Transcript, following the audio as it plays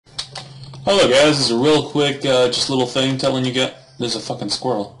Hello guys, this is a real quick, just little thing telling you guys, there's a fucking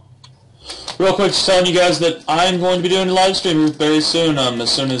squirrel. Real quick, just telling you guys that I'm going to be doing a live stream very soon,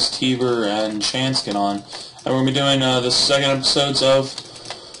 as soon as Teaver and Chance get on. And we're going to be doing the second episodes of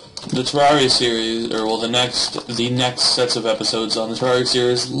the Terraria series, or well, the next sets of episodes on the Terraria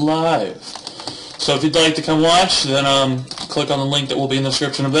series live. So if you'd like to come watch, then click on the link that will be in the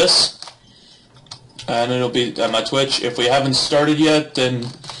description of this. And it'll be at my Twitch. If we haven't started yet, then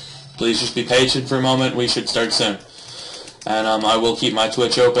please just be patient for a moment. We should start soon. And I will keep my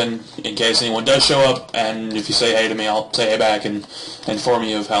Twitch open in case anyone does show up. And if you say hey to me, I'll say hey back and inform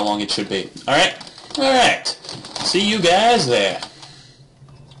you of how long it should be. Alright? Alright. See you guys there.